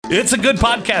It's a good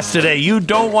podcast today. You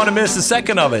don't want to miss a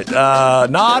second of it.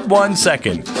 Not 1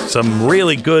 second. Some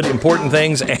really good, important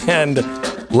things and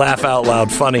laugh out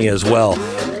loud funny as well.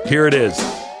 Here it is.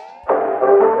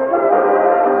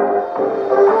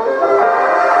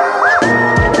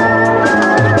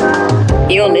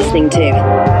 You're listening to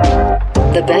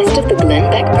the best of the Glenn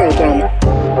Beck program.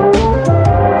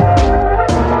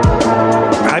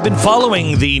 I've been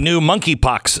following the new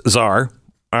monkeypox czar,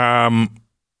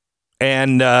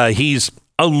 and he's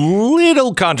a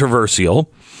little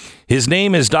controversial. His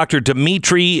name is Dr.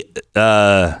 Dmitry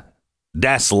Daskalakis,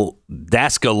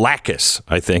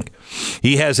 I think.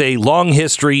 He has a long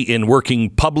history in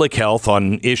working public health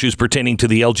on issues pertaining to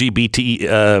the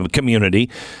LGBT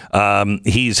community.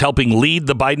 He's helping lead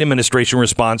the Biden administration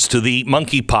response to the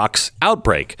monkeypox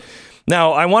outbreak.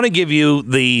 Now, I want to give you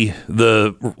the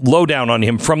lowdown on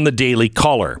him from the Daily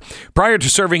Caller. Prior to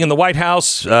serving in the White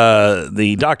House,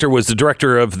 the doctor was the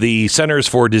director of the Centers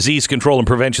for Disease Control and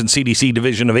Prevention, CDC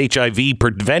Division of HIV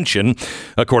Prevention.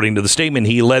 According to the statement,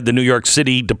 he led the New York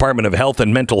City Department of Health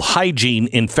and Mental Hygiene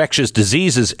infectious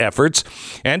diseases efforts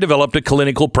and developed a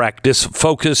clinical practice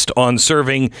focused on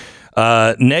serving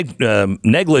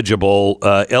negligible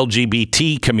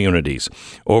LGBT communities.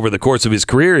 Over the course of his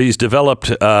career, he's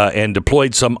developed and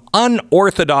deployed some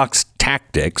unorthodox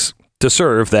tactics to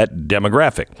serve that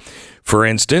demographic. For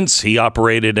instance, he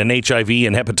operated an HIV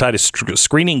and hepatitis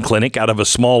screening clinic out of a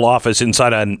small office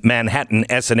inside a Manhattan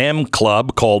S&M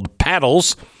club called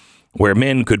Paddles, where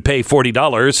men could pay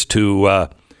 $40 to,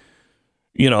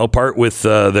 part with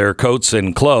their coats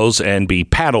and clothes and be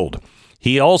paddled.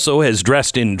 He also has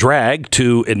dressed in drag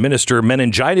to administer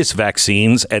meningitis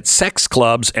vaccines at sex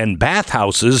clubs and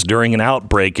bathhouses during an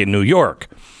outbreak in New York.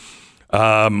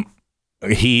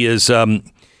 He is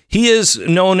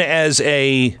known as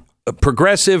a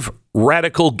progressive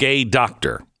radical gay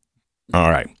doctor.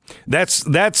 All right, that's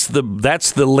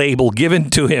the label given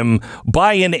to him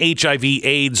by an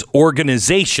HIV/AIDS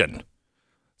organization.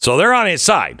 So they're on his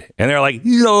side, and they're like,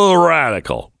 you're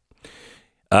radical.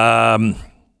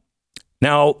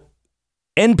 Now,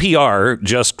 NPR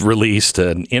just released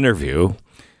an interview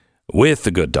with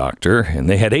the good doctor, and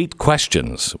they had 8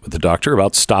 questions with the doctor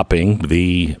about stopping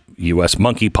the U.S.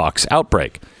 monkeypox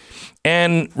outbreak.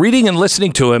 And reading and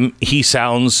listening to him, he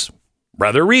sounds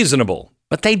rather reasonable.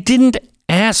 But they didn't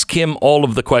ask him all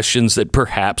of the questions that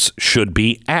perhaps should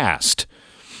be asked.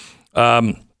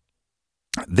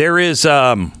 There is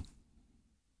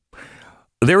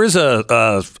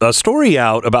a story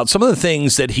out about some of the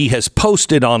things that he has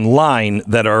posted online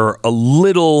that are a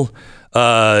little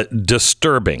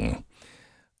disturbing.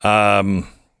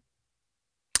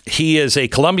 He is a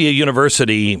Columbia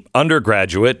University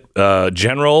undergraduate,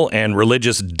 general and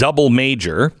religious double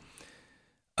major.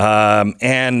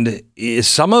 And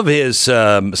some of his,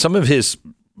 starting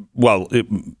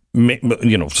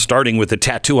with the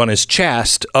tattoo on his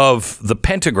chest of the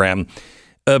pentagram,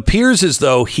 appears as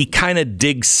though he kind of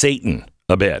digs Satan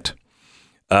a bit.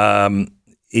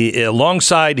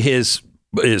 Alongside his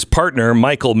partner,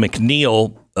 Michael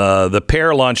McNeil, the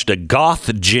pair launched a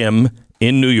goth gym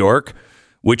in New York,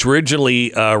 which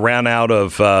originally ran out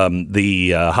of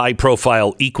the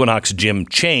high-profile Equinox gym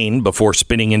chain before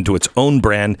spinning into its own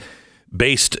brand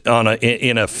based on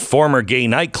in a former gay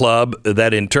nightclub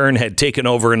that in turn had taken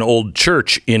over an old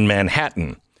church in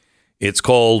Manhattan. It's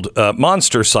called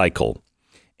Monster Cycle.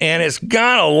 And it's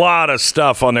got a lot of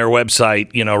stuff on their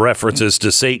website, references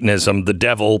to Satanism, the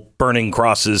devil, burning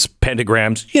crosses,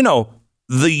 pentagrams,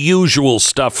 the usual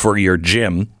stuff for your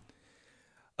gym.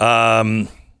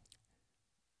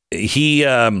 He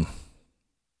has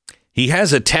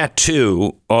a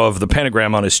tattoo of the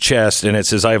pentagram on his chest, and it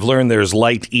says, "I've learned there's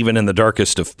light even in the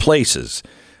darkest of places."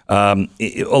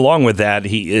 Along with that,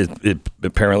 it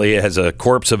apparently has a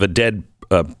corpse of a dead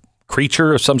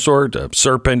creature of some sort, a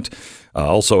serpent.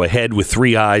 Also a head with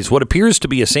 3 eyes, what appears to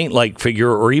be a saint-like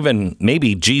figure, or even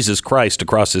maybe Jesus Christ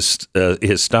across his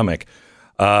stomach.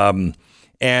 And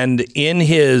in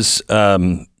his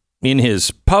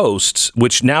posts,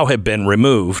 which now have been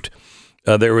removed,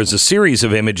 there was a series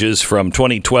of images from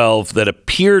 2012 that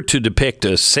appear to depict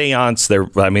a seance.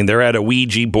 They're at a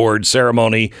Ouija board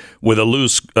ceremony with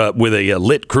a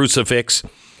lit crucifix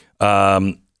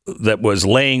that was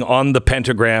laying on the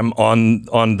pentagram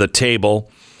on the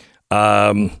table.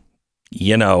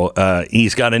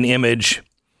 He's got an image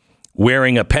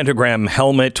wearing a pentagram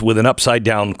helmet with an upside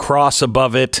down cross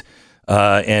above it.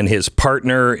 And his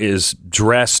partner is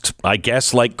dressed, I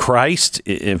guess, like Christ,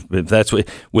 if that's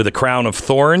with a crown of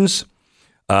thorns.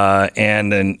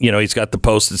 And then, he's got the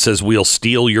post that says, "We'll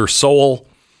steal your soul."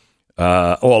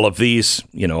 all of these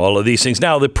things.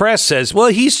 Now, the press says, well,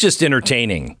 he's just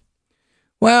entertaining.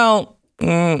 Well,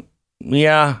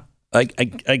 yeah, I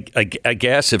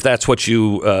guess if that's what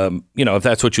you, if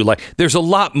that's what you like. There's a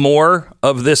lot more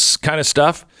of this kind of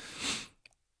stuff,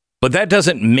 but that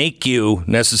doesn't make you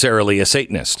necessarily a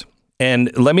Satanist.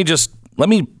 And let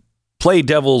me play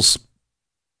devil's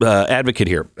advocate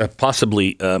here,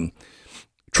 possibly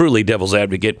truly devil's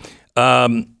advocate.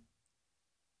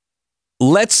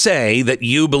 Let's say that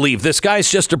you believe this guy's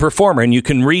just a performer and you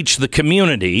can reach the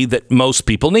community that most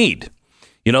people need.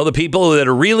 The people that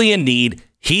are really in need,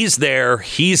 he's there,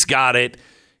 he's got it,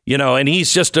 and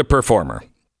he's just a performer.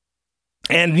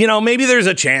 And, maybe there's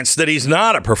a chance that he's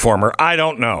not a performer. I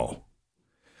don't know.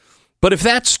 But if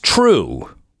that's true,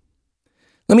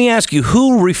 let me ask you,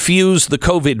 who refused the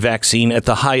COVID vaccine at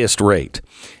the highest rate?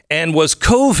 And was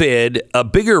COVID a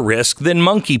bigger risk than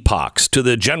monkeypox to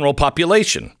the general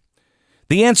population?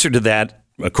 The answer to that,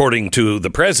 according to the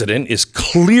president, is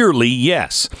clearly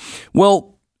yes.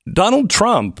 Well, Donald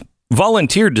Trump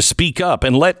volunteered to speak up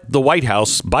and let the White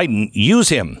House, Biden, use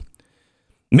him.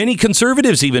 Many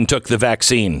conservatives even took the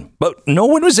vaccine, but no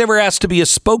one was ever asked to be a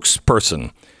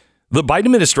spokesperson. The Biden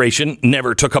administration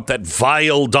never took up that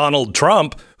vile Donald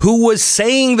Trump, who was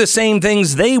saying the same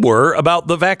things they were about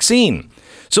the vaccine.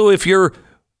 So if you're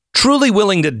truly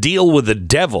willing to deal with the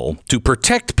devil to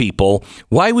protect people,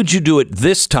 why would you do it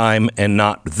this time and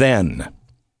not then?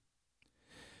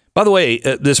 By the way,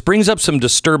 this brings up some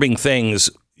disturbing things.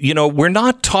 We're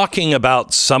not talking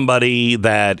about somebody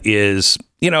that is,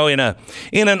 in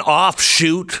an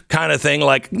offshoot kind of thing,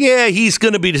 like, yeah, he's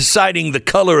going to be deciding the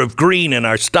color of green in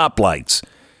our stoplights.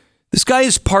 This guy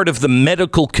is part of the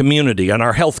medical community and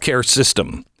our healthcare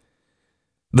system.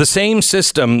 The same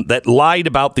system that lied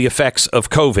about the effects of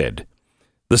COVID.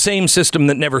 The same system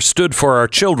that never stood for our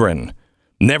children.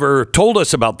 Never told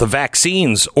us about the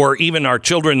vaccines or even our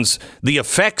children's the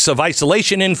effects of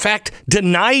isolation. In fact,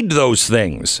 denied those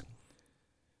things.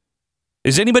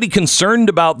 Is anybody concerned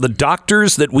about the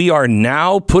doctors that we are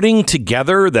now putting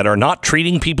together that are not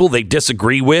treating people they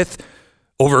disagree with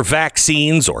over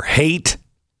vaccines or hate?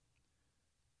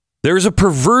 There's a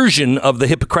perversion of the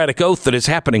Hippocratic Oath that is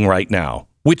happening right now,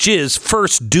 which is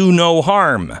first do no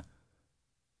harm.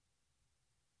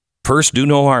 First do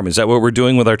no harm. Is that what we're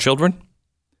doing with our children?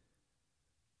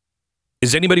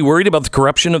 Is anybody worried about the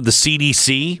corruption of the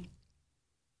CDC?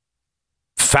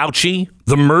 Fauci,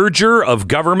 the merger of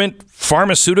government,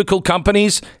 pharmaceutical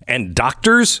companies, and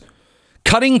doctors,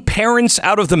 cutting parents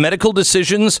out of the medical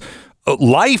decisions,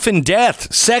 life and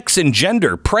death, sex and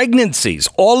gender, pregnancies,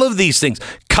 all of these things,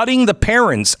 cutting the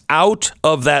parents out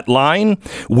of that line,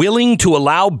 willing to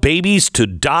allow babies to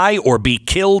die or be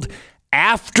killed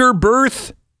after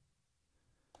birth.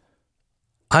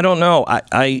 I don't know.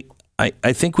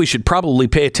 I think we should probably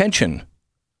pay attention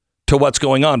to what's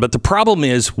going on. But the problem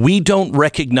is we don't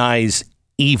recognize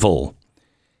evil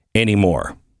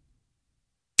anymore.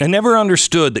 I never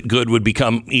understood that good would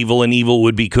become evil and evil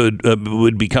would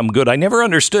become good. I never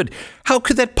understood. How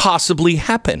could that possibly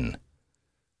happen?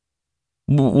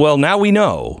 Well, now we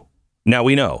know. Now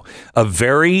we know. A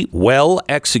very well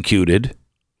executed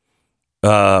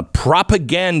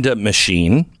propaganda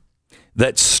machine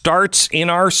that starts in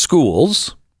our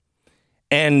schools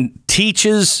and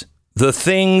teaches the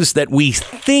things that we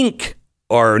think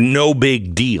are no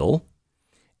big deal.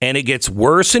 And it gets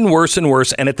worse and worse and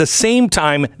worse. And at the same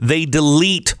time, they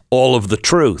delete all of the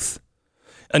truth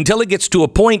until it gets to a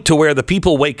point to where the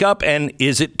people wake up and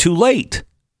is it too late?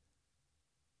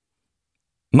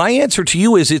 My answer to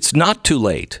you is it's not too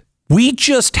late. We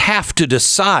just have to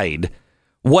decide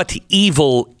what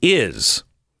evil is.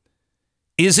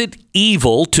 Is it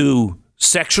evil to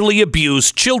sexually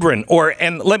abuse children?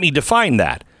 And let me define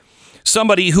that.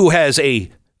 Somebody who has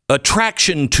a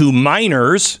attraction to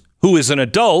minors, who is an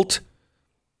adult,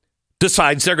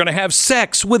 decides they're going to have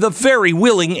sex with a very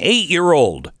willing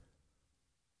 8-year-old.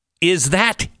 Is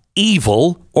that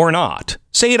evil or not?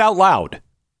 Say it out loud.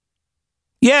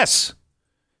 Yes,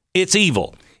 it's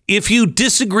evil. If you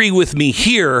disagree with me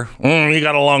here, you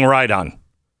got a long ride on.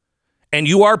 And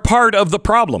you are part of the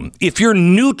problem. If you're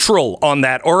neutral on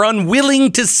that or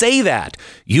unwilling to say that,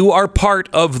 you are part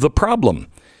of the problem.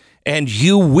 And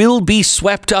you will be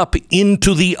swept up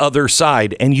into the other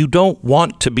side, and you don't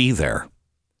want to be there.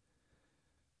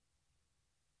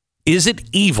 Is it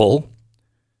evil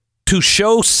to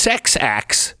show sex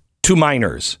acts to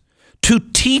minors, to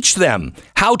teach them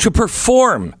how to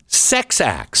perform sex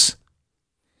acts?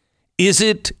 Is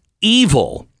it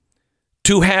evil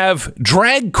to have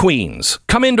drag queens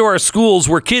come into our schools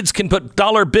where kids can put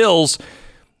dollar bills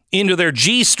into their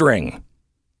G-string?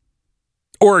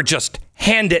 or just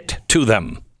hand it to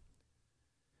them?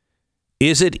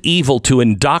 Is it evil to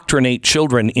indoctrinate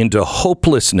children into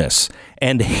hopelessness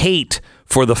and hate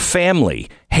for the family,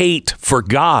 hate for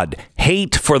God,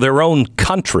 hate for their own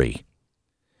country?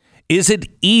 Is it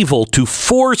evil to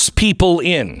force people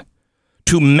in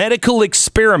to medical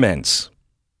experiments?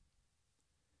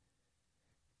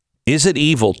 Is it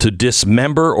evil to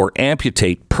dismember or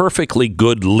amputate perfectly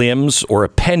good limbs or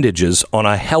appendages on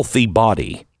a healthy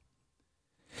body?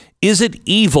 Is it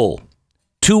evil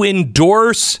to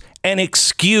endorse and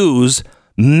excuse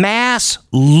mass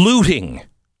looting?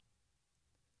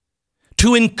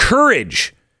 To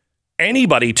encourage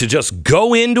anybody to just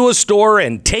go into a store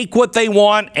and take what they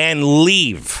want and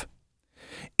leave?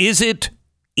 Is it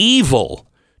evil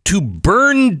to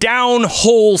burn down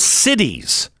whole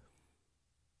cities?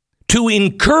 To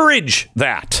encourage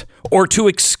that or to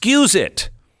excuse it?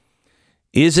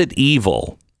 Is it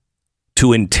evil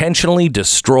to intentionally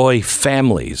destroy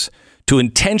families, to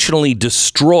intentionally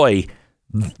destroy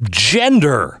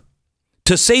gender,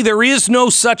 to say there is no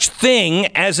such thing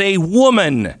as a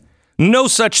woman, no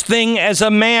such thing as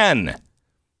a man?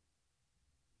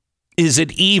 Is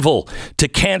it evil to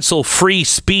cancel free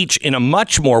speech in a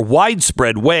much more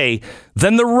widespread way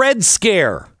than the Red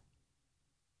Scare?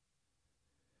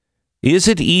 Is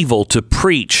it evil to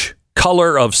preach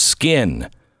color of skin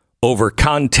over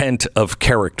content of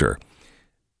character?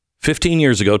 15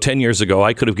 years ago, 10 years ago,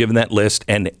 I could have given that list,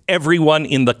 and everyone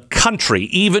in the country,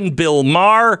 even Bill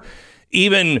Maher,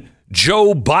 even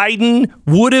Joe Biden,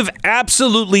 would have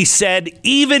absolutely said,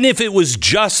 even if it was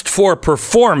just for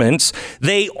performance,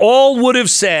 they all would have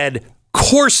said, of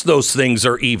course those things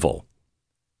are evil.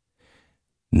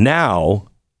 Now,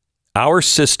 our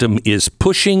system is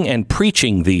pushing and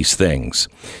preaching these things.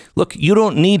 Look, you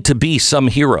don't need to be some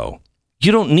hero.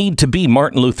 You don't need to be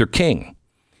Martin Luther King.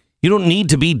 You don't need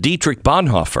to be Dietrich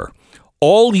Bonhoeffer.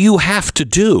 All you have to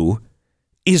do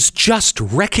is just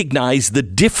recognize the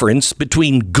difference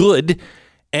between good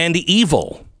and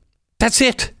evil. That's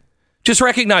it. Just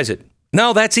recognize it.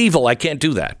 No, that's evil. I can't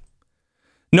do that.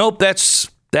 Nope, that's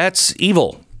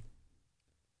evil.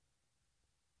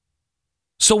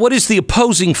 So what is the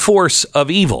opposing force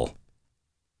of evil?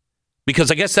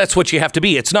 Because I guess that's what you have to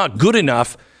be. It's not good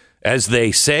enough, as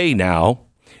they say now.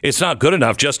 It's not good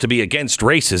enough just to be against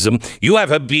racism. You have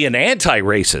to be an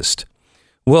anti-racist.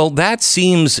 Well, that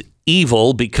seems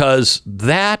evil because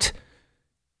that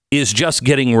is just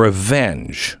getting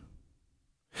revenge.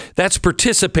 That's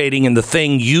participating in the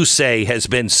thing you say has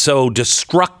been so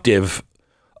destructive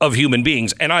of human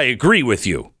beings. And I agree with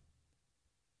you.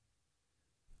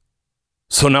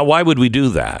 So now why would we do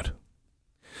that?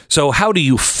 So how do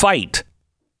you fight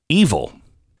evil?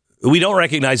 We don't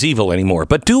recognize evil anymore,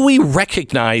 but do we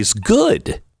recognize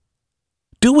good?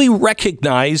 Do we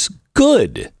recognize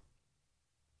good?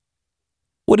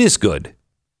 What is good?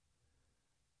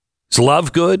 Is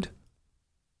love good?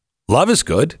 Love is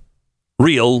good.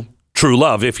 Real, true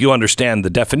love, if you understand the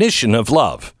definition of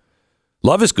love.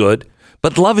 Love is good,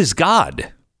 but love is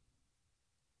God.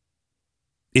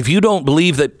 If you don't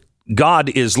believe that God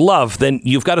is love, then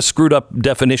you've got a screwed up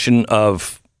definition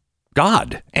of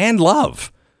God and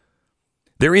love.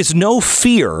 There is no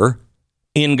fear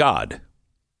in God.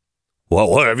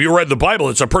 Well, have you read the Bible?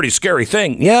 It's a pretty scary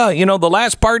thing. Yeah, you know, the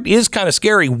last part is kind of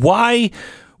scary. Why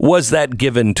was that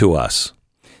given to us?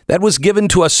 That was given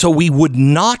to us so we would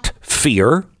not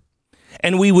fear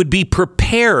and we would be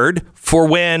prepared for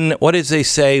when, what does they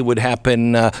say would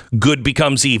happen? Good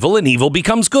becomes evil and evil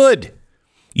becomes good.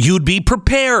 You'd be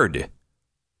prepared.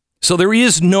 So there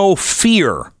is no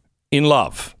fear in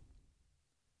love.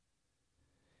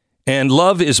 And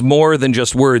love is more than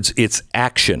just words, it's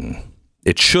action.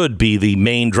 It should be the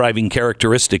main driving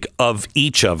characteristic of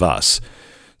each of us.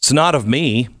 It's not of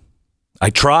me. I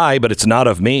try, but it's not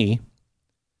of me.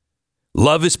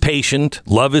 Love is patient.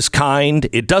 Love is kind.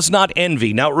 It does not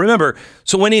envy. Now, remember,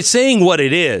 so when it's saying what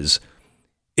it is,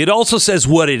 it also says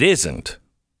what it isn't.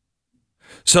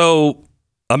 So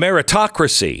a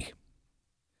meritocracy,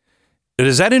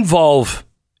 does that involve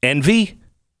envy?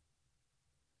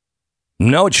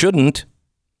 No, it shouldn't.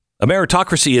 A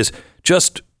meritocracy is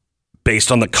just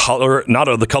based on the color, not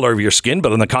on the color of your skin,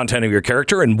 but on the content of your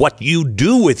character and what you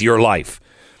do with your life.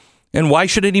 And why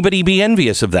should anybody be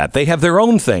envious of that? They have their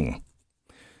own thing.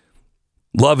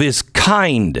 Love is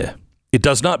kind. It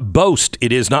does not boast.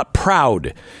 It is not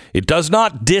proud. It does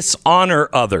not dishonor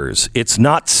others. It's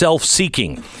not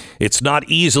self-seeking. It's not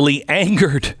easily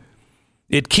angered.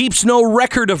 It keeps no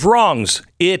record of wrongs.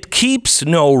 It keeps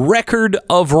no record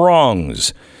of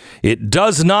wrongs. It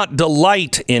does not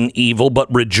delight in evil,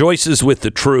 but rejoices with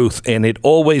the truth, and it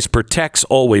always protects,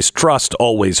 always trusts,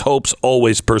 always hopes,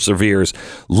 always perseveres.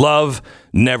 Love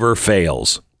never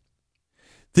fails.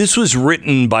 This was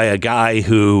written by a guy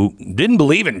who didn't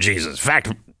believe in Jesus. In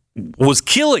fact, was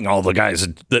killing all the guys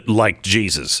that liked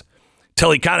Jesus.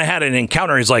 Till he kind of had an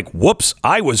encounter. He's like, whoops,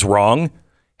 I was wrong.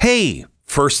 Hey,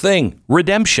 first thing,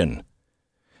 redemption.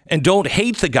 And don't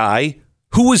hate the guy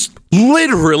who was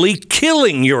literally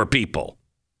killing your people.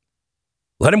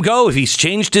 Let him go. If he's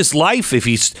changed his life, if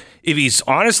he's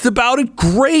honest about it,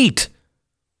 great.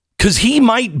 Because he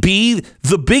might be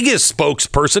the biggest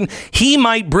spokesperson. He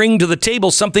might bring to the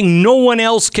table something no one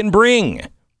else can bring.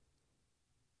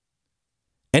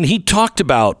 And he talked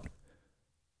about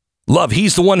love.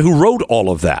 He's the one who wrote all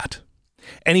of that.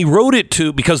 And he wrote it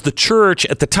because the church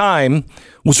at the time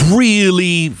was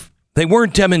really, they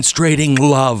weren't demonstrating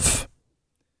love.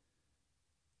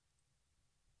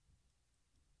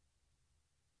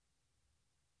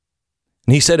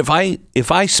 And he said,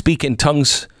 if I speak in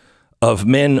tongues of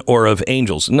men or of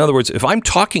angels, in other words, if I'm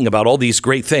talking about all these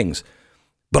great things,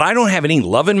 but I don't have any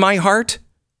love in my heart,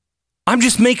 I'm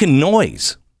just making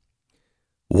noise.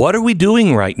 What are we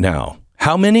doing right now?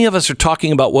 How many of us are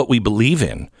talking about what we believe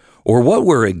in or what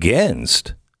we're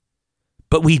against,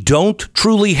 but we don't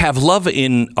truly have love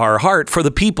in our heart for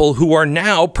the people who are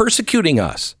now persecuting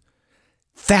us?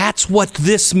 That's what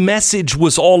this message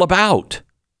was all about.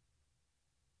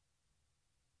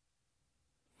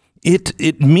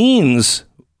 It means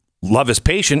love is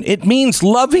patient. It means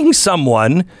loving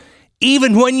someone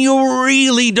even when you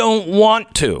really don't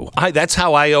want to. That's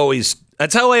how I always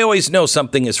know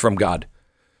something is from God.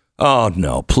 Oh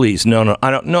no, please, no,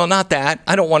 I don't. No, not that.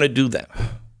 I don't want to do that.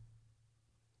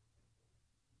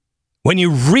 When you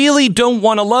really don't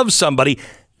want to love somebody,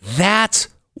 that's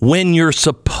when you're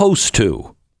supposed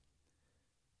to.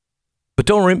 But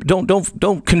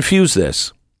don't confuse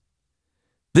this.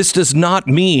 This does not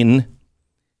mean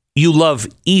you love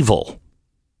evil.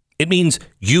 It means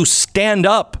you stand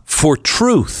up for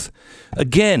truth.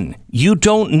 Again, you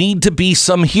don't need to be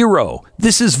some hero.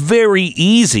 This is very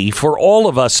easy for all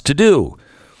of us to do.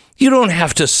 You don't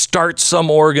have to start some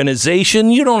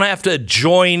organization. You don't have to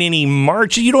join any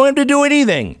march. You don't have to do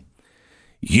anything.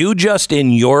 You just,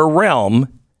 in your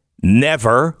realm,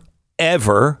 never,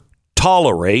 ever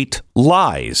tolerate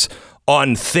lies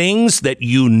on things that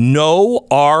you know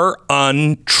are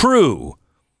untrue.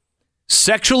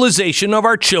 Sexualization of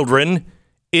our children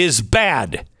is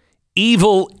bad.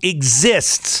 Evil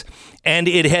exists, and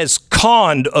it has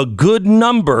conned a good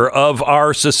number of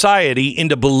our society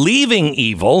into believing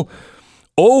evil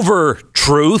over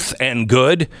truth and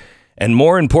good. And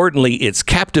more importantly, it's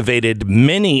captivated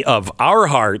many of our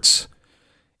hearts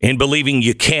in believing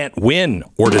you can't win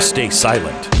or to stay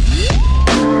silent.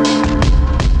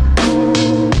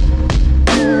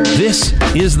 This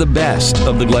is the best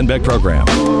of the Glenn Beck program.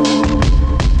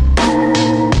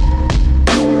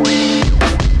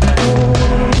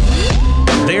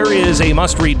 There is a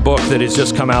must-read book that has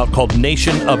just come out called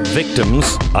Nation of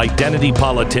Victims, Identity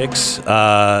Politics,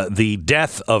 The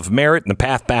Death of Merit and the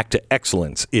Path Back to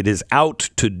Excellence. It is out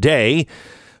today.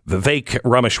 Vivek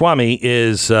Ramaswamy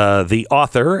is the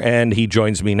author, and he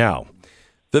joins me now.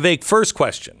 Vivek, first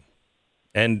question,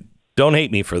 and don't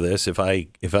hate me for this if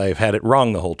I've had it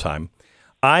wrong the whole time.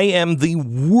 I am the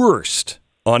worst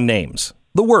on names,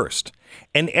 the worst.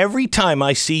 And every time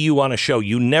I see you on a show,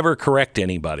 you never correct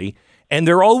anybody, and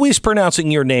they're always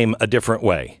pronouncing your name a different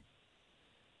way.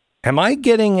 Am I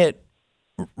getting it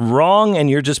wrong and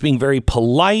you're just being very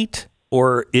polite,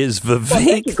 or is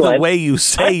Vivek the way you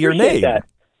say your name? That.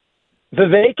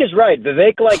 Vivek is right.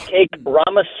 Vivek like cake.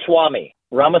 Ramaswamy.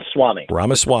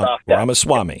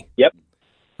 Yep.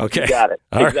 Okay. You got it.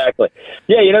 All exactly. Right.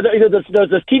 Yeah, you know,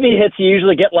 those TV hits, you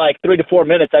usually get like 3 to 4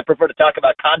 minutes. I prefer to talk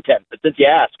about content, but since you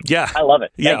asked, I love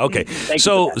it. Yeah, okay.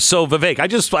 So Vivek, I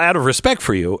just, out of respect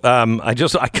for you,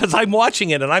 because I'm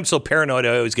watching it and I'm so paranoid,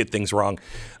 I always get things wrong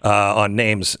on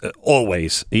names,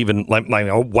 always. Even like my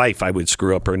own wife, I would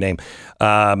screw up her name.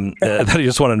 I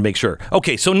just wanted to make sure.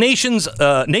 Okay, so Nation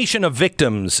of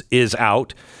Victims is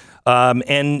out.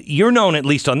 And you're known, at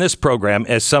least on this program,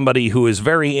 as somebody who is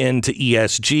very into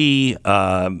ESG,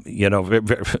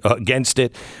 against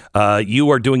it. You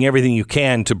are doing everything you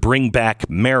can to bring back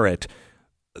merit.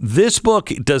 This book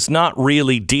does not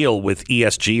really deal with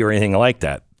ESG or anything like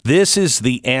that. This is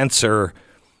the answer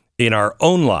in our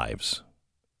own lives.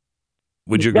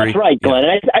 Would you agree? That's right, Glenn.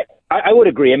 Yeah. I would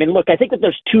agree. I mean, look, I think that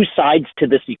there's two sides to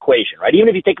this equation, right? Even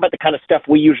if you think about the kind of stuff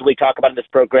we usually talk about in this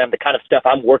program, the kind of stuff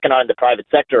I'm working on in the private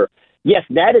sector, yes,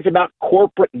 that is about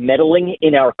corporate meddling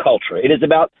in our culture. It is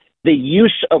about the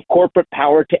use of corporate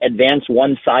power to advance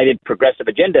one-sided progressive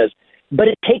agendas, but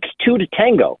it takes two to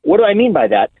tango. What do I mean by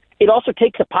that? It also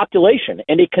takes a population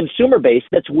and a consumer base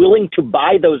that's willing to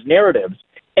buy those narratives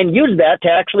and use that to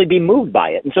actually be moved by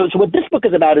it. And so what this book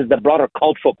is about is the broader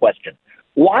cultural question.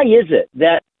 Why is it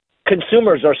that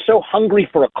consumers are so hungry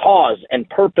for a cause and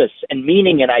purpose and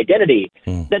meaning and identity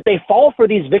that they fall for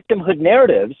these victimhood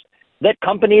narratives that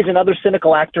companies and other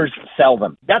cynical actors sell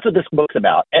them? That's what this book's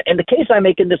about. And the case I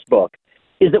make in this book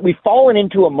is that we've fallen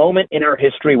into a moment in our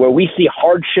history where we see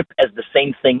hardship as the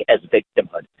same thing as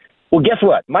victimhood. Well, guess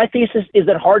what? My thesis is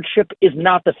that hardship is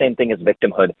not the same thing as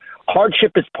victimhood.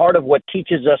 Hardship is part of what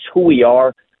teaches us who we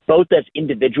are, both as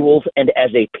individuals and as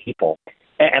a people.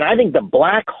 And I think the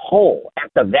black hole at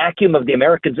the vacuum of the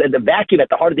Americans, and the vacuum at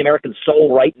the heart of the American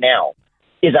soul right now,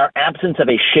 is our absence of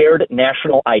a shared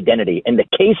national identity. And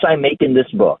the case I make in this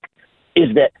book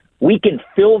is that we can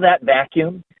fill that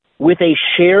vacuum with a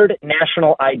shared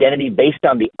national identity based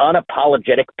on the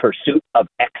unapologetic pursuit of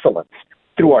excellence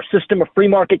through our system of free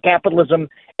market capitalism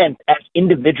and as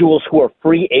individuals who are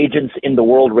free agents in the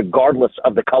world, regardless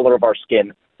of the color of our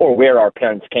skin or where our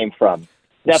parents came from.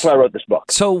 That's why I wrote this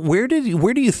book. So where do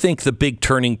you think the big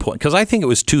turning point? Because I think it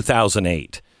was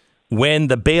 2008 when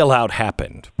the bailout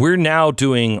happened. We're now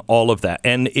doing all of that,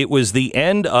 and it was the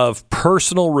end of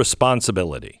personal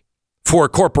responsibility for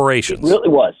corporations. It really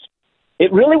was.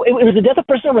 It was the death of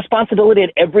personal responsibility at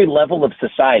every level of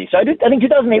society. So I think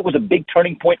 2008 was a big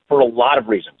turning point for a lot of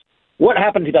reasons. What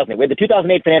happened in 2008? We had the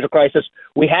 2008 financial crisis.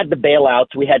 We had the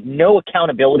bailouts. We had no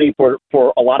accountability for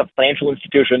a lot of financial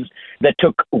institutions that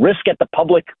took risk at the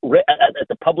public's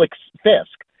fisc.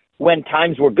 When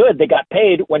times were good, they got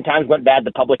paid. When times went bad,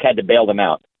 the public had to bail them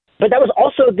out. But that was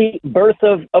also the birth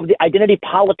of the identity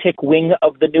politic wing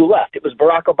of the New Left. It was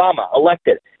Barack Obama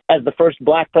elected as the first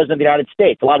black president of the United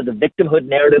States. A lot of the victimhood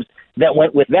narratives that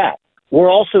went with that. We're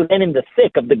also then in the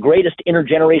thick of the greatest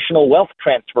intergenerational wealth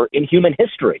transfer in human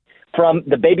history, from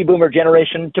the baby boomer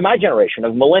generation to my generation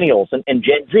of millennials and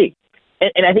Gen Z.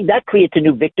 And I think that creates a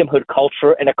new victimhood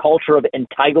culture and a culture of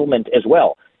entitlement as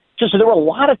well. So there were a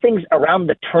lot of things around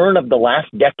the turn of the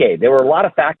last decade. There were a lot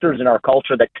of factors in our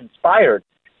culture that conspired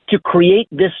to create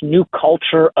this new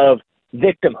culture of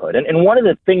victimhood. And one of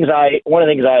the things I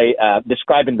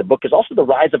describe in the book is also the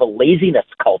rise of a laziness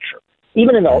culture,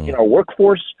 even in our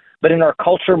workforce, but in our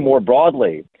culture more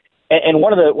broadly. And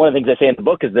one of the things I say in the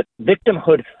book is that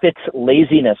victimhood fits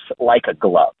laziness like a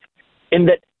glove, in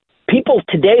that people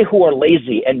today who are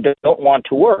lazy and don't want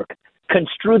to work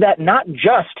construe that not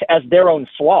just as their own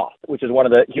sloth, which is one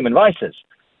of the human vices,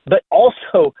 but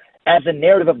also as a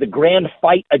narrative of the grand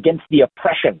fight against the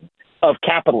oppression of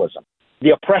capitalism,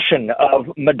 the oppression of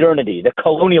modernity, the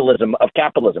colonialism of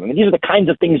capitalism. I mean, these are the kinds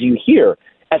of things you hear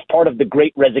as part of the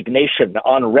Great Resignation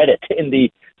on Reddit in the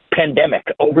pandemic.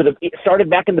 It started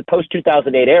back in the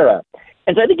post-2008 era.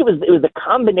 And so I think it was the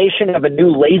combination of a new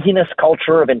laziness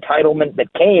culture of entitlement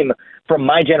that came from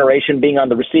my generation being on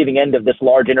the receiving end of this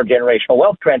large intergenerational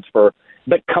wealth transfer,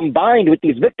 but combined with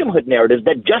these victimhood narratives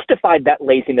that justified that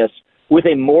laziness with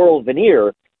a moral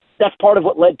veneer. That's part of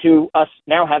what led to us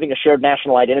now having a shared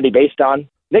national identity based on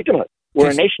victimhood. We're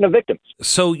a nation of victims.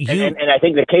 So and I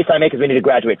think the case I make is we need to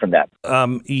graduate from that.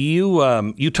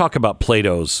 You talk about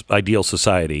Plato's ideal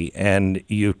society, and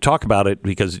you talk about it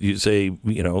because you say,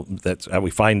 that's how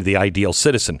we find the ideal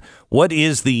citizen. What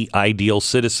is the ideal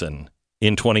citizen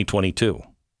in 2022?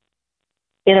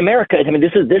 In America, I mean,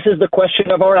 this is the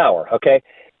question of our hour, okay?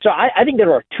 So I think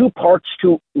there are two parts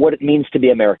to what it means to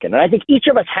be American, and I think each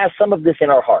of us has some of this in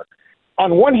our heart.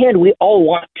 On one hand, we all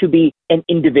want to be an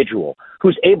individual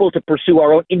who's able to pursue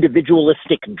our own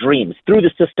individualistic dreams through the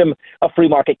system of free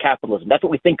market capitalism. That's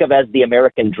what we think of as the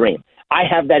American dream. I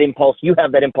have that impulse. You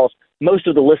have that impulse. Most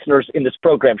of the listeners in this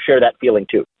program share that feeling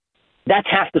too. That's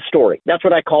half the story. That's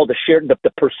what I call the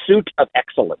pursuit of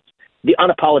excellence, the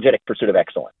unapologetic pursuit of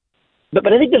excellence.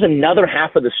 But I think there's another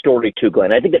half of the story too,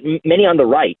 Glenn. I think that many on the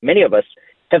right, many of us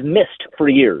have missed for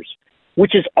years,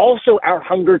 which is also our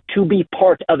hunger to be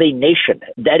part of a nation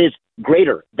that is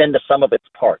greater than the sum of its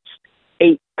parts,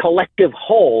 a collective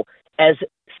whole as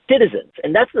citizens.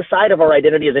 And that's the side of our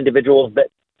identity as individuals that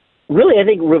really, I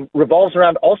think, revolves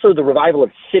around also the revival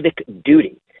of civic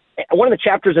duty. One of the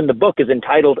chapters in the book is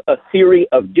entitled A Theory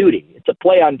of Duty. It's a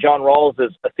play on John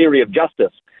Rawls's A Theory of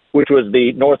Justice, which was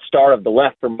the North Star of the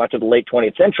left for much of the late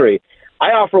 20th century. I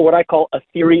offer what I call a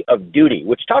theory of duty,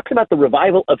 which talks about the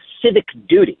revival of civic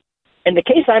duty. And the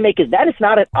case I make is that it's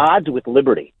not at odds with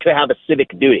liberty to have a civic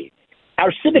duty.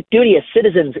 Our civic duty as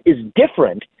citizens is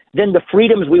different than the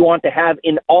freedoms we want to have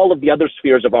in all of the other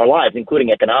spheres of our lives,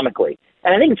 including economically.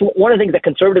 And I think it's one of the things that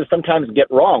conservatives sometimes get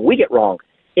wrong, we get wrong,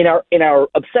 in our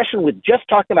obsession with just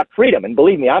talking about freedom, and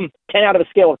believe me, I'm 10 out of a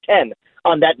scale of 10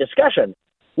 on that discussion,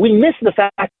 we miss the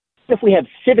fact that if we have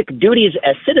civic duties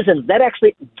as citizens, that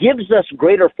actually gives us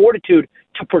greater fortitude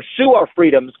to pursue our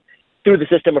freedoms through the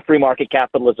system of free market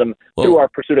capitalism, through our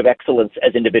pursuit of excellence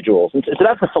as individuals. And so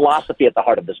that's the philosophy at the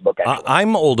heart of this book, actually.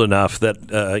 I'm old enough that,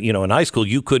 in high school,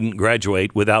 you couldn't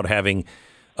graduate without having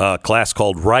a class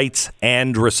called Rights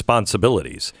and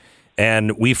Responsibilities.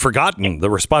 And we've forgotten the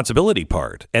responsibility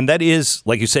part. And that is,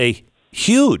 like you say,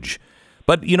 huge.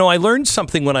 But, I learned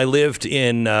something when I lived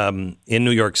in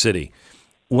New York City.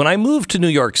 When I moved to New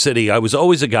York City, I was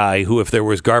always a guy who, if there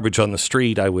was garbage on the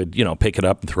street, I would, pick it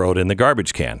up and throw it in the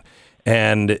garbage can.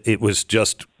 And it was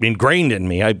just ingrained in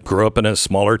me. I grew up in a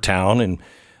smaller town.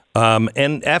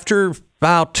 And after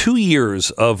about 2 years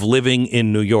of living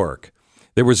in New York,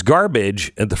 there was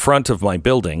garbage at the front of my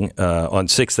building on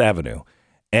 6th Avenue.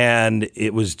 And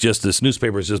it was just, this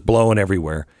newspaper was just blowing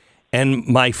everywhere. And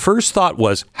my first thought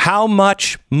was, how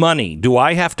much money do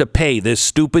I have to pay this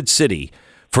stupid city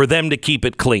for them to keep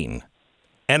it clean?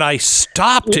 And I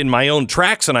stopped in my own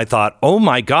tracks and I thought, oh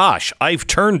my gosh, I've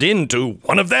turned into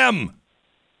one of them.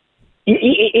 In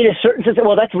a certain sense,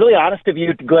 well, that's really honest of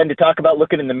you, Glenn, to talk about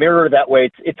looking in the mirror that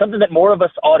way. It's something that more of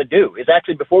us ought to do, is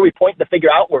actually, before we point the finger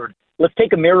outward, let's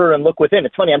take a mirror and look within.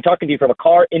 It's funny, I'm talking to you from a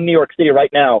car in New York City right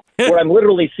now, where I'm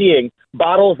literally seeing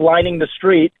bottles lining the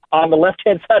street on the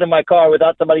left-hand side of my car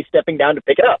without somebody stepping down to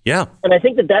pick it up. Yeah. And I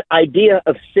think that idea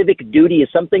of civic duty is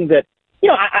something that,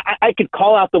 I could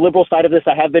call out the liberal side of this.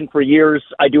 I have been for years.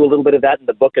 I do a little bit of that in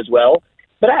the book as well.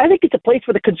 But I think it's a place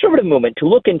for the conservative movement to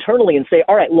look internally and say,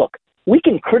 all right, look, we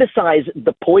can criticize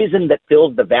the poison that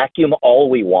fills the vacuum all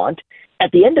we want.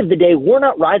 At the end of the day, we're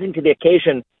not rising to the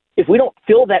occasion if we don't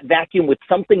fill that vacuum with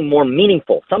something more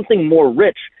meaningful, something more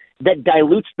rich that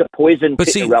dilutes the poison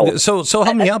to irrelevance. So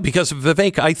help me out, because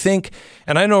Vivek, I think,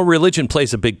 and I know religion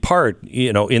plays a big part,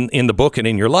 in the book and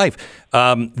in your life.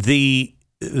 The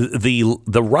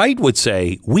right would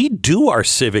say we do our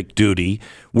civic duty.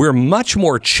 We're much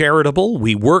more charitable.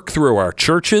 We work through our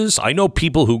churches. I know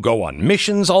people who go on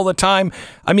missions all the time.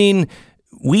 I mean,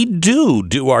 we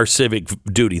do our civic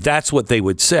duty. That's what they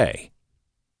would say.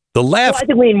 The left. Well, I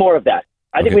think we need more of that.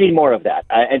 I think we need more of that.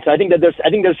 And so I think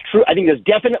there's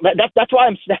definitely, that's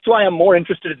why I'm more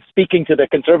interested in speaking to the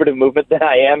conservative movement than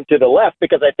I am to the left,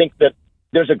 because I think that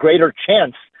there's a greater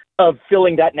chance of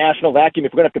filling that national vacuum.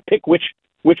 If we're going to have to pick which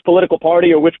political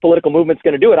party or which political movement's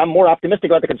going to do it, I'm more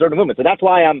optimistic about the conservative movement. So that's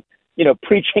why I'm,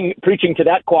 preaching to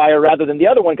that choir rather than the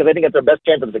other one, because I think that's our best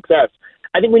chance of success.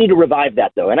 I think we need to revive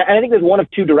that, though. And I think there's one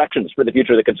of two directions for the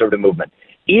future of the conservative movement.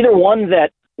 Either one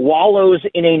that wallows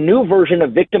in a new version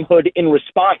of victimhood in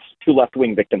response to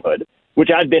left-wing victimhood, which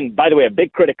I've been, by the way, a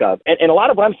big critic of. And a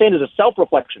lot of what I'm saying is a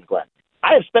self-reflection, Glenn.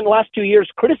 I have spent the last 2 years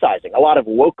criticizing a lot of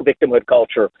woke victimhood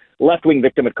culture, left-wing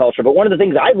victimhood culture. But one of the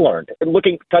things I've learned,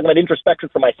 talking about introspection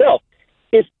for myself,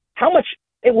 is how much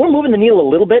we're moving the needle a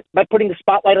little bit by putting the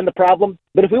spotlight on the problem.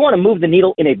 But if we want to move the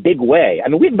needle in a big way, I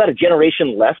mean, we have about a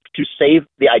generation left to save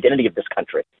the identity of this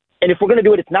country. And if we're going to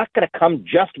do it, it's not going to come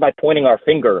just by pointing our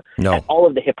finger at all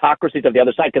of the hypocrisies of the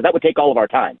other side, because that would take all of our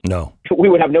time. No. We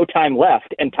would have no time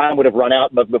left, and time would have run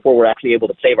out before we're actually able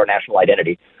to save our national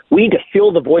identity. We need to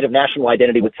fill the void of national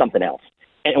identity with something else.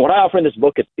 And what I offer in this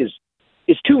book is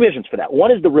two visions for that.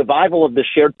 One is the revival of the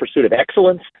shared pursuit of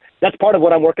excellence. That's part of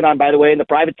what I'm working on, by the way, in the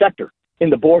private sector.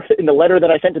 In the letter that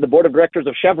I sent to the board of directors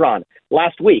of Chevron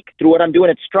last week, through what I'm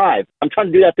doing at Strive, I'm trying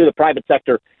to do that through the private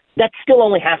sector. That's still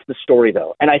only half the story,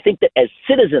 though. And I think that as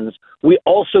citizens, we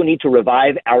also need to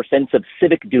revive our sense of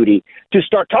civic duty to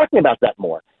start talking about that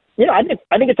more. I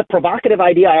think it's a provocative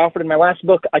idea I offered in my last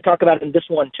book. I talk about it in this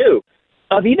one, too,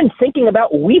 of even thinking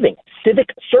about weaving civic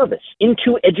service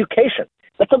into education.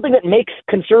 That's something that makes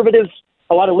conservatives,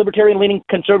 a lot of libertarian-leaning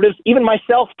conservatives, even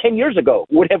myself 10 years ago,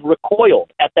 would have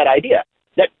recoiled at that idea.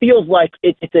 That feels like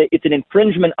it's an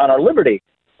infringement on our liberty.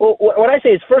 Well, what I say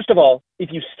is, first of all, if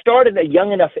you start at a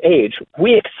young enough age,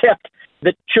 we accept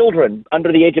that children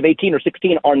under the age of 18 or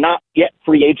 16 are not yet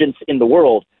free agents in the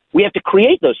world. We have to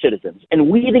create those citizens. And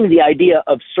weaving the idea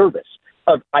of service,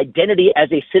 of identity as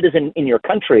a citizen in your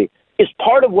country, is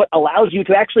part of what allows you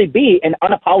to actually be an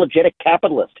unapologetic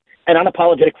capitalist, an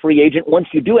unapologetic free agent once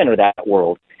you do enter that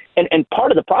world. And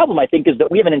part of the problem, I think, is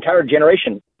that we have an entire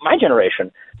generation, my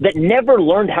generation, that never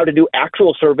learned how to do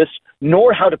actual service,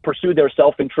 nor how to pursue their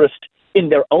self-interest in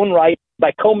their own right.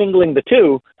 By commingling the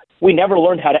two, we never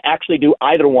learned how to actually do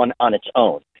either one on its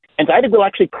own. And so I think we'll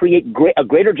actually create a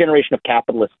greater generation of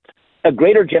capitalists, a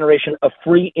greater generation of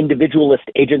free individualist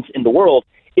agents in the world,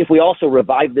 if we also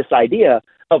revive this idea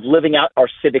of living out our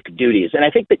civic duties. And I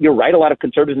think that you're right, a lot of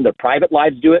conservatives in their private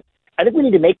lives do it. I think we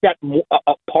need to make that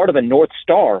a part of a North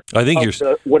Star. I think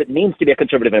what it means to be a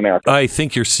conservative in America. I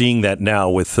think you're seeing that now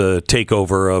with the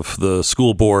takeover of the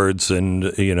school boards and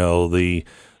the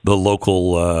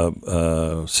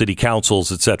local city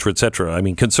councils, et cetera, et cetera. I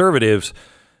mean, conservatives,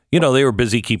 they were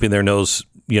busy keeping their nose,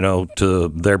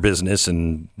 to their business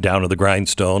and down to the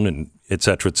grindstone and et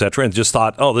cetera, and just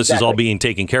thought, oh, this is all being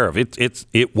taken care of.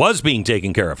 It was being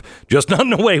taken care of, just not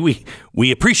in the way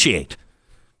we appreciate.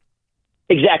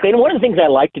 Exactly. And one of the things I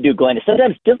like to do, Glenn, is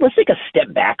sometimes let's take a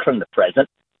step back from the present.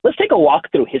 Let's take a walk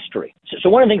through history. So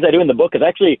one of the things I do in the book is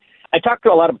actually, I talk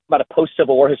through a lot about a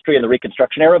post-Civil War history and the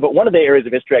Reconstruction era, but one of the areas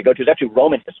of history I go to is actually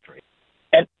Roman history.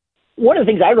 And one of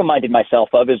the things I reminded myself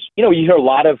of is, you hear a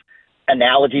lot of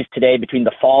analogies today between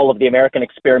the fall of the American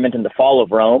experiment and the fall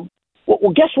of Rome.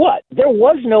 Well, guess what? There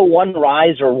was no one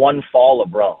rise or one fall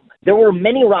of Rome. There were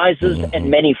many rises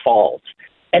and many falls.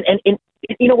 And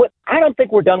you know what? I don't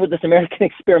think we're done with this American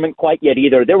experiment quite yet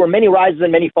either. There were many rises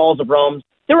and many falls of Rome.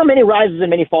 There were many rises and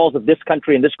many falls of this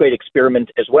country and this great experiment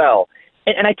as well.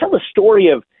 And I tell the story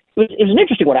of, it was an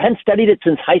interesting one. I hadn't studied it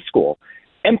since high school.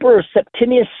 Emperor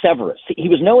Septimius Severus. He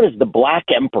was known as the Black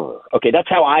Emperor. Okay, that's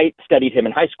how I studied him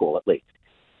in high school, at least.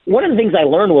 One of the things I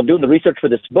learned while doing the research for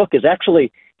this book is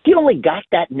actually he only got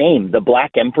that name, the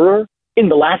Black Emperor, in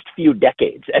the last few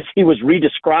decades, as he was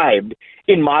redescribed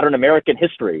in modern American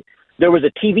history. There was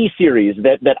a TV series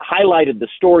that highlighted the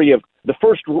story of the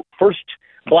first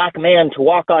black man to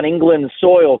walk on England's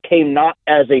soil came not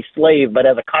as a slave, but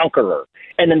as a conqueror.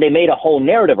 And then they made a whole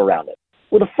narrative around it.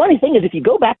 Well, the funny thing is, if you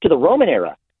go back to the Roman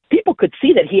era, people could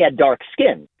see that he had dark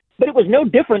skin, but it was no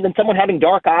different than someone having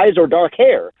dark eyes or dark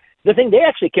hair. The thing they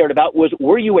actually cared about was,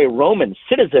 were you a Roman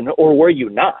citizen or were you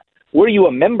not? Were you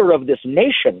a member of this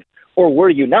nation or were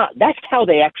you not? That's how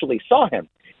they actually saw him.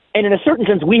 And in a certain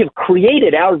sense, we have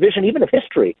created our vision even of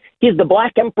history. He's the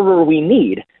Black Emperor we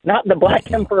need, not the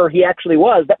Black Emperor he actually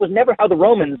was. That was never how the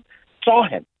Romans saw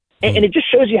him. And it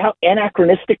just shows you how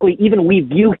anachronistically even we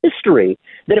view history,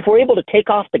 that if we're able to take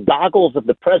off the goggles of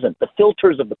the present, the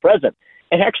filters of the present,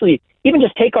 and actually even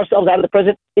just take ourselves out of the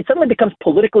present, it suddenly becomes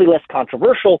politically less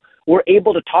controversial. We're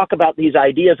able to talk about these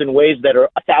ideas in ways that are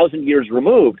 1,000 years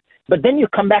removed. But then you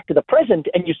come back to the present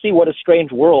and you see what a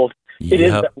strange world it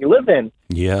is that we live in.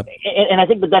 Yep. And I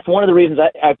think that's one of the reasons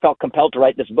I felt compelled to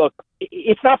write this book.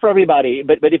 It's not for everybody,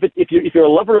 but if you're a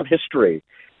lover of history,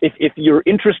 if you're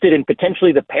interested in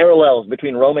potentially the parallels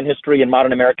between Roman history and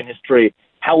modern American history,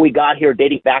 how we got here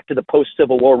dating back to the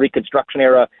post-Civil War Reconstruction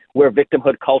era where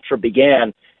victimhood culture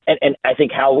began, and I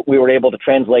think how we were able to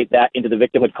translate that into the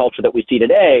victimhood culture that we see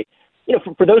today,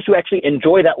 for those who actually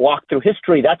enjoy that walk through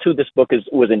history, that's who this book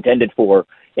was intended for,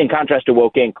 in contrast to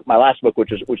Woke Inc., my last book,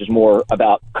 which is more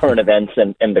about current events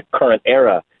and the current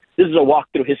era. This is a walk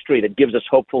through history that gives us,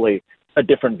 hopefully, a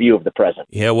different view of the present.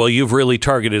 Yeah, well, you've really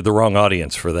targeted the wrong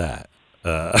audience for that.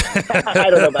 I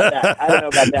don't know about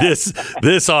that.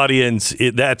 This audience,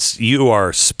 you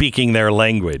are speaking their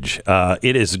language.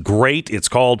 It is great. It's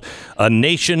called A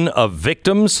Nation of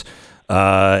Victims,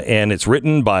 and it's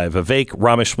written by Vivek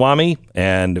Ramaswamy,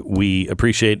 and we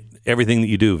appreciate everything that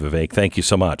you do, Vivek. Thank you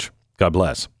so much. God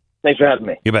bless. Thanks for having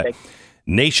me. You bet.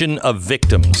 Nation of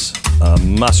Victims,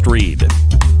 must read.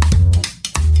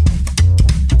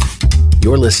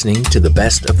 You're listening to the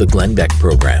Best of the Glenn Beck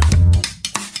program.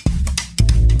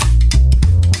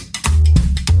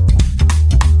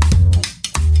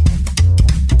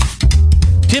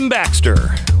 Tim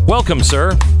Baxter, welcome,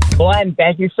 sir. Glenn,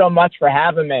 thank you so much for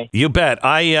having me. You bet.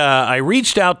 I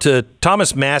reached out to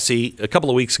Thomas Massey a couple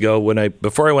of weeks ago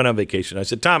before I went on vacation. I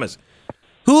said, Thomas,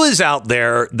 who is out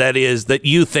there that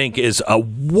you think is a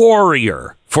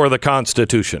warrior for the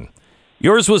Constitution?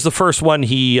 Yours was the first one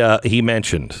he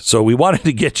mentioned, so we wanted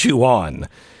to get you on.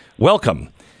 Welcome.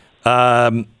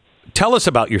 Tell us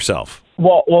about yourself.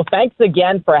 Well, thanks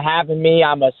again for having me.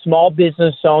 I'm a small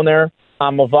business owner.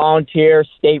 I'm a volunteer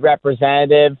state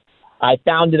representative. I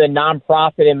founded a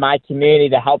nonprofit in my community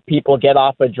to help people get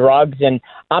off of drugs, and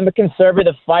I'm a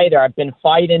conservative fighter. I've been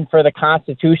fighting for the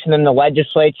Constitution in the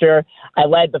legislature. I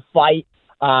led the fight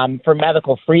for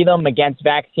medical freedom against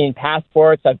vaccine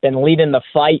passports. I've been leading the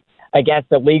fight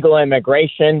against illegal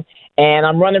immigration, and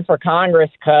I'm running for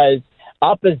Congress because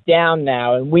up is down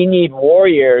now, and we need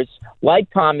warriors like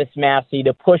Thomas Massey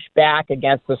to push back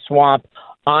against the swamp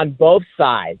on both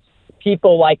sides.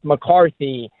 People like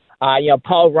McCarthy,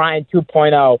 Paul Ryan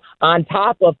 2.0, on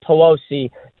top of Pelosi,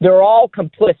 they're all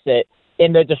complicit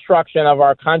in the destruction of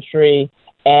our country,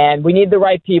 and we need the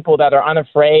right people that are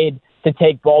unafraid to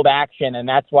take bold action, and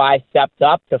that's why I stepped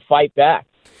up to fight back.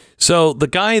 So the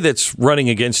guy that's running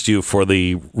against you for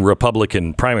the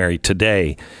Republican primary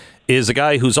today is a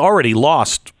guy who's already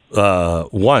lost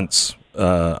once,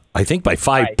 I think by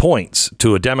 5 points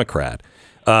to a Democrat.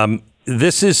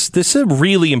 This is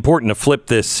really important to flip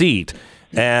this seat,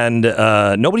 and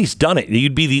nobody's done it.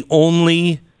 You'd be the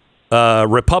only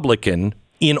Republican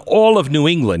in all of New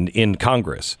England in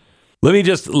Congress. Let me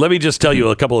just tell you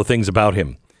a couple of things about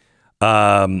him.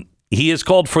 He has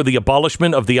called for the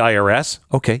abolishment of the IRS.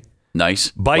 Okay.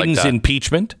 Nice. Biden's like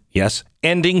impeachment. Yes.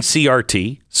 Ending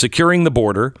CRT, securing the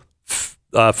border,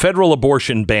 federal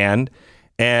abortion ban,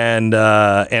 and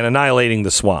annihilating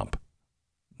the swamp.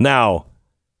 Now,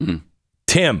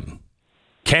 Tim,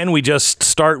 can we just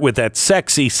start with that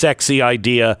sexy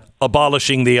idea,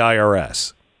 abolishing the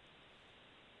IRS?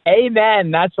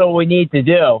 Amen. That's what we need to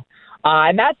do.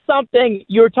 And that's something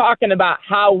you're talking about,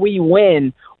 how we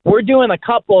win. We're doing a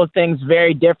couple of things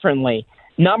very differently.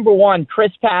 Number one,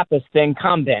 Chris Pappas, the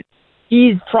incumbent,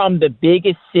 he's from the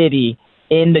biggest city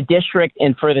in the district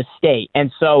and for the state.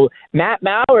 And so Matt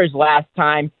Mowers last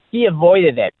time, he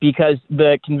avoided it because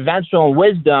the conventional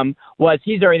wisdom was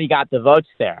he's already got the votes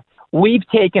there. We've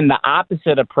taken the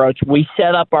opposite approach. We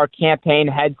set up our campaign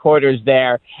headquarters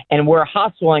there, and we're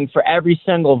hustling for every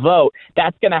single vote.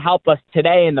 That's going to help us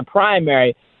today in the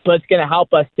primary, but it's going to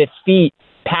help us defeat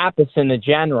Pappas in the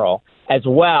general as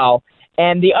well.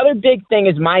 And the other big thing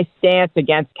is my stance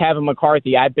against Kevin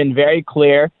McCarthy. I've been very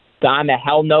clear that I'm a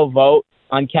hell no vote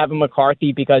on Kevin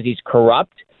McCarthy because he's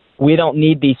corrupt. We don't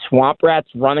need these swamp rats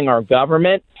running our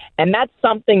government. And that's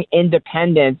something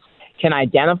independents can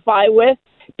identify with,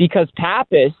 because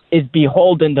Pappas is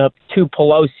beholden to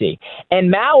Pelosi. And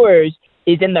Mowers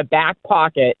is in the back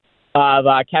pocket of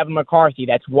Kevin McCarthy.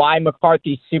 That's why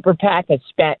McCarthy's super PAC has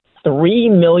spent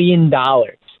 $3 million.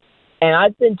 And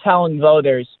I've been telling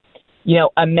voters,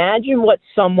 imagine what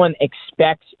someone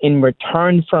expects in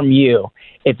return from you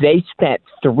if they spent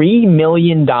 $3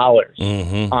 million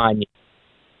on you.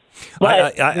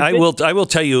 But I will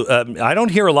tell you, I don't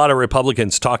hear a lot of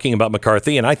Republicans talking about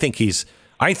McCarthy, and I think he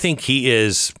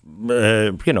is,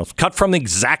 cut from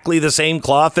exactly the same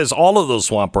cloth as all of those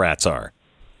swamp rats are.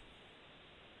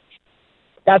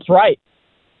 That's right.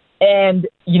 And,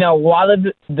 a lot of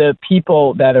the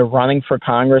people that are running for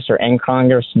Congress or in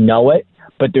Congress know it,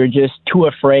 but they're just too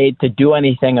afraid to do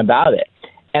anything about it.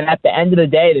 And at the end of the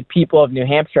day, the people of New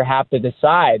Hampshire have to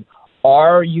decide,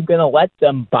 are you going to let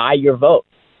them buy your vote?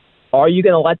 Are you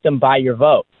going to let them buy your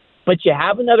vote? But you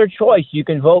have another choice. You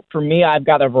can vote for me. I've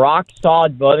got a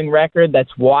rock-solid voting record.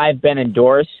 That's why I've been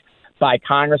endorsed by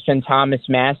Congressman Thomas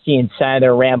Massey and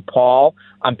Senator Rand Paul.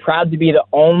 I'm proud to be the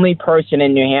only person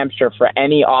in New Hampshire for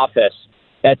any office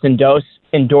that's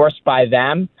endorsed by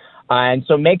them. And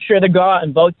so make sure to go out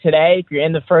and vote today. If you're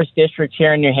in the 1st District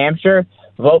here in New Hampshire,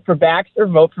 vote for Baxter,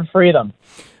 vote for freedom.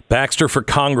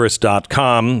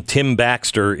 BaxterForCongress.com. Tim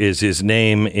Baxter is his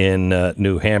name in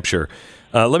New Hampshire.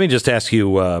 Let me just ask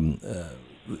you,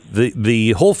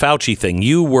 the whole Fauci thing,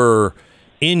 you were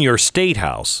in your state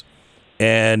house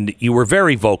and you were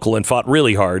very vocal and fought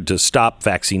really hard to stop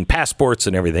vaccine passports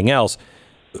and everything else.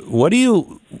 What are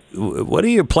you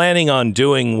planning on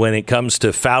doing when it comes to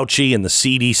Fauci and the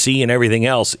CDC and everything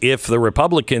else if the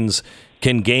Republicans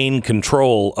can gain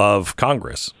control of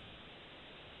Congress?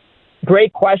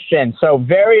 Great question. So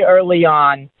very early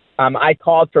on, I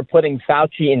called for putting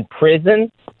Fauci in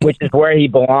prison, which is where he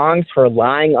belongs, for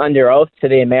lying under oath to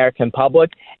the American public.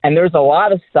 And there's a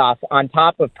lot of stuff on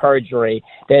top of perjury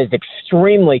that is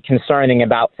extremely concerning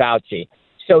about Fauci.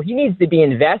 So he needs to be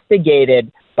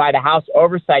investigated by the House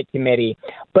Oversight Committee.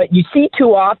 But you see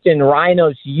too often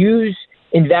rhinos use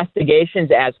investigations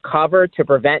as cover to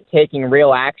prevent taking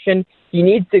real action. He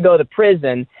needs to go to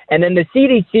prison, and then the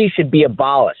CDC should be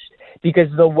abolished,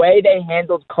 because the way they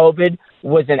handled COVID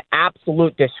was an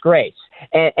absolute disgrace.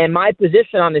 And my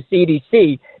position on the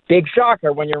CDC, big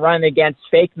shocker when you're running against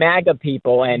fake MAGA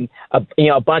people and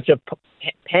a bunch of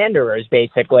panderers,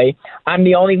 basically. I'm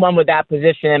the only one with that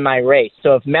position in my race.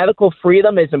 So if medical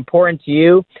freedom is important to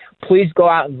you, please go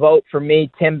out and vote for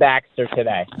me, Tim Baxter,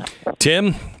 today.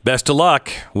 Tim, best of luck.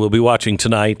 We'll be watching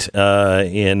tonight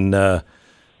in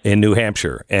New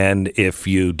Hampshire. And if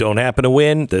you don't happen to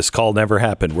win, this call never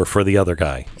happened. We're for the other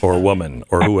guy or woman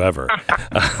or whoever.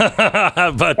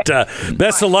 But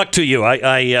best of luck to you.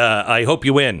 I hope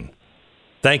you win.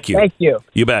 Thank you. Thank you.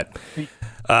 You bet.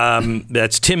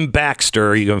 That's Tim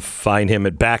Baxter. You can find him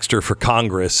at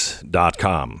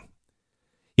BaxterForCongress.com.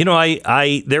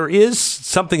 There is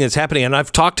something that's happening, and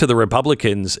I've talked to the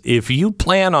Republicans. If you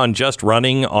plan on just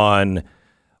running on,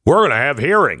 we're going to have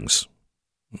hearings.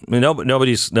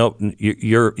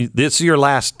 This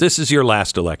is your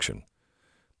last election.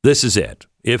 This is it.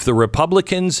 If the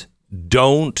Republicans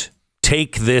don't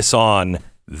take this on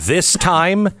this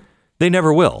time, They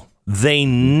never will. They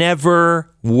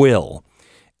never will.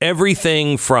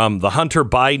 Everything from the Hunter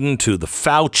Biden to the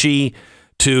Fauci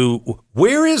to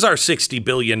where is our $60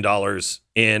 billion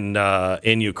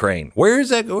in Ukraine? Where is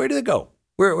that? Where did it go?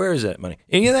 Where is that money?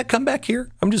 Any of that come back here?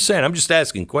 I'm just saying. I'm just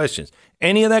asking questions.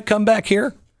 Any of that come back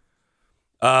here?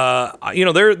 There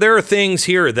are things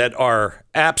here that are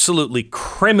absolutely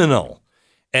criminal,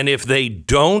 and if they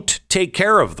don't take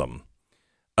care of them,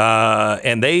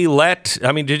 and they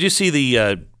did you see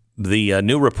the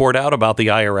new report out about the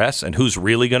IRS and who's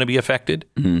really going to be affected?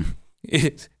 Mm-hmm.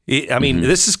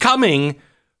 This is coming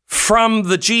from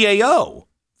the GAO.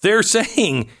 They're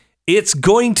saying it's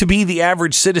going to be the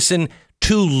average citizen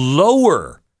to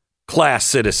lower class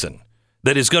citizen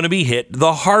that is going to be hit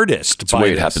the hardest. It's the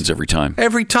way it happens every time.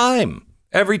 Every time.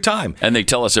 And they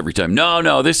tell us every time,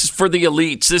 no, this is for the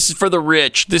elites. This is for the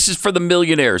rich. This is for the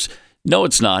millionaires. No,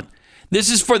 it's not. This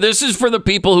is for the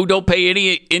people who don't pay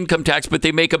any income tax, but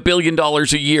they make $1 billion a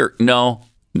year. No,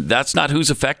 that's not who's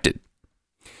affected.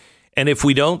 And if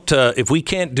we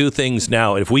can't do things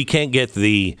now, if we can't get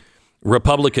the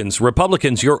Republicans,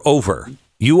 you're over.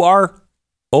 You are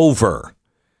over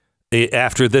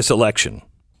after this election.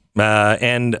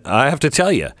 And I have to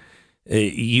tell you,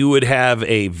 you would have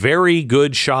a very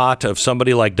good shot of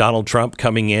somebody like Donald Trump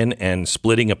coming in and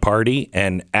splitting a party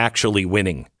and actually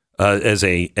winning as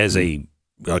a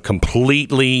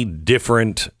completely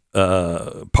different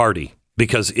party,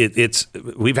 because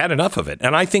we've had enough of it.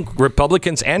 And I think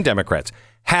Republicans and Democrats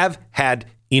have had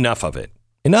enough of it.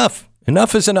 Enough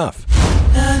is enough.